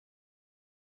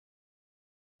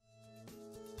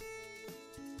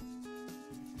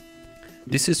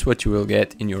This is what you will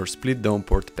get in your split dome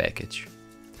port package.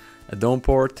 A dome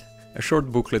port, a short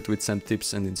booklet with some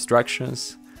tips and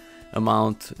instructions, a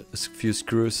mount, a few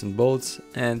screws and bolts,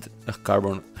 and a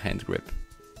carbon hand grip.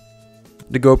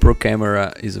 The GoPro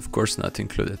camera is of course not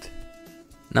included.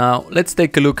 Now let's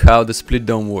take a look how the split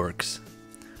dome works.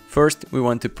 First we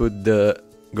want to put the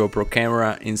GoPro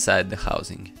camera inside the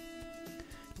housing.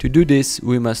 To do this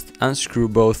we must unscrew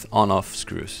both on-off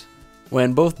screws.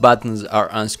 When both buttons are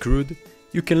unscrewed,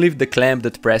 you can lift the clamp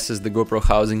that presses the GoPro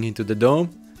housing into the dome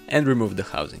and remove the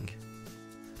housing.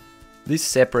 This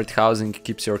separate housing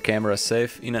keeps your camera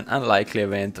safe in an unlikely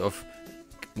event of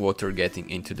water getting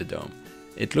into the dome.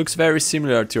 It looks very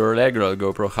similar to your regular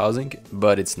GoPro housing,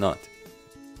 but it's not.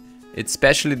 It's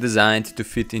specially designed to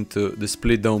fit into the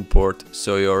split dome port,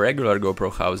 so your regular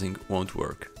GoPro housing won't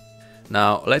work.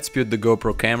 Now let's put the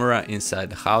GoPro camera inside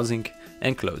the housing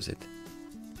and close it.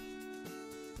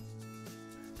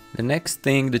 The next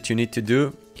thing that you need to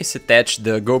do is attach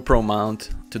the GoPro mount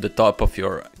to the top of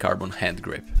your carbon hand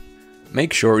grip.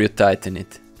 Make sure you tighten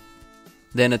it.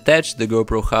 Then attach the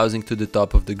GoPro housing to the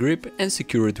top of the grip and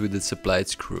secure it with the supplied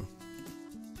screw.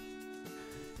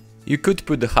 You could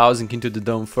put the housing into the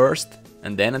dome first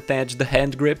and then attach the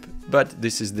hand grip, but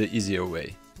this is the easier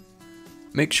way.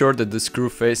 Make sure that the screw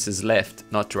faces left,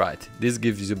 not right. This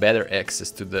gives you better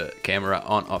access to the camera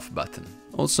on-off button.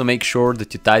 Also make sure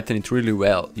that you tighten it really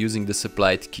well using the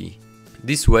supplied key.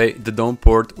 This way the dome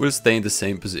port will stay in the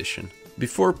same position.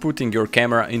 Before putting your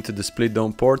camera into the split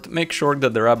dome port, make sure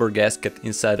that the rubber gasket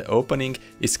inside the opening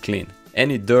is clean.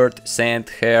 Any dirt, sand,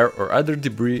 hair or other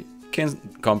debris can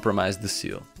compromise the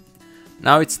seal.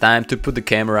 Now it's time to put the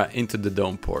camera into the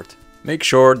dome port. Make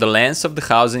sure the lens of the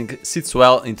housing sits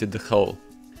well into the hole.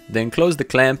 Then close the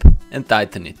clamp and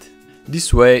tighten it.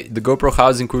 This way the GoPro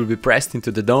housing will be pressed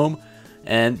into the dome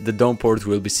and the dome port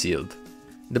will be sealed.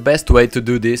 The best way to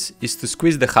do this is to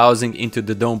squeeze the housing into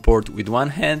the dome port with one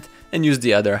hand and use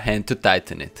the other hand to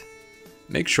tighten it.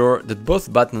 Make sure that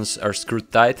both buttons are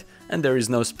screwed tight and there is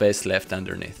no space left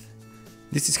underneath.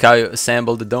 This is how you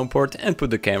assemble the dome port and put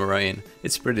the camera in.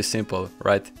 It's pretty simple,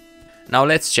 right? Now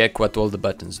let's check what all the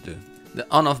buttons do. The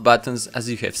on-off buttons, as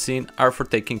you have seen, are for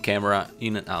taking camera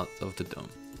in and out of the dome.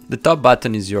 The top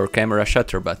button is your camera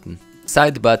shutter button.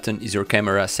 Side button is your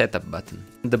camera setup button.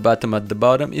 The button at the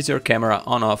bottom is your camera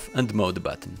on-off and mode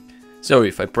button. So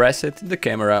if I press it, the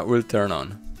camera will turn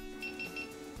on.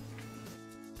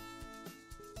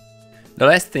 The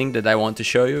last thing that I want to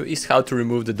show you is how to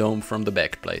remove the dome from the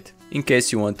backplate, in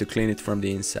case you want to clean it from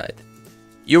the inside.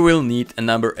 You will need a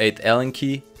number 8 Allen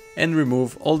key and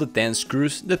remove all the 10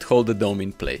 screws that hold the dome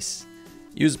in place.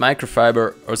 Use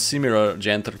microfiber or similar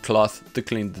gentle cloth to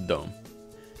clean the dome.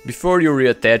 Before you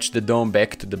reattach the dome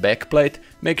back to the backplate,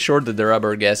 make sure that the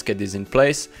rubber gasket is in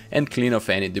place and clean off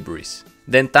any debris.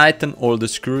 Then tighten all the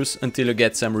screws until you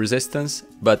get some resistance,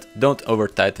 but don't over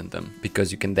tighten them,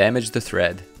 because you can damage the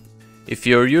thread. If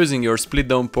you're using your split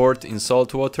dome port in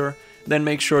salt water, then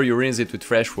make sure you rinse it with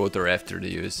fresh water after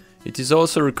the use. It is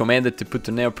also recommended to put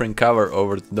a neoprene cover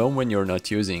over the dome when you're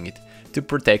not using it, to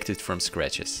protect it from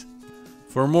scratches.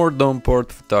 For more dome port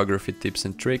photography tips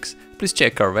and tricks, please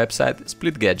check our website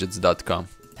splitgadgets.com.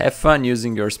 Have fun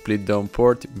using your split dome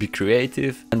port, be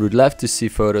creative, and we'd love to see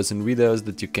photos and videos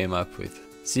that you came up with.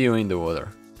 See you in the water.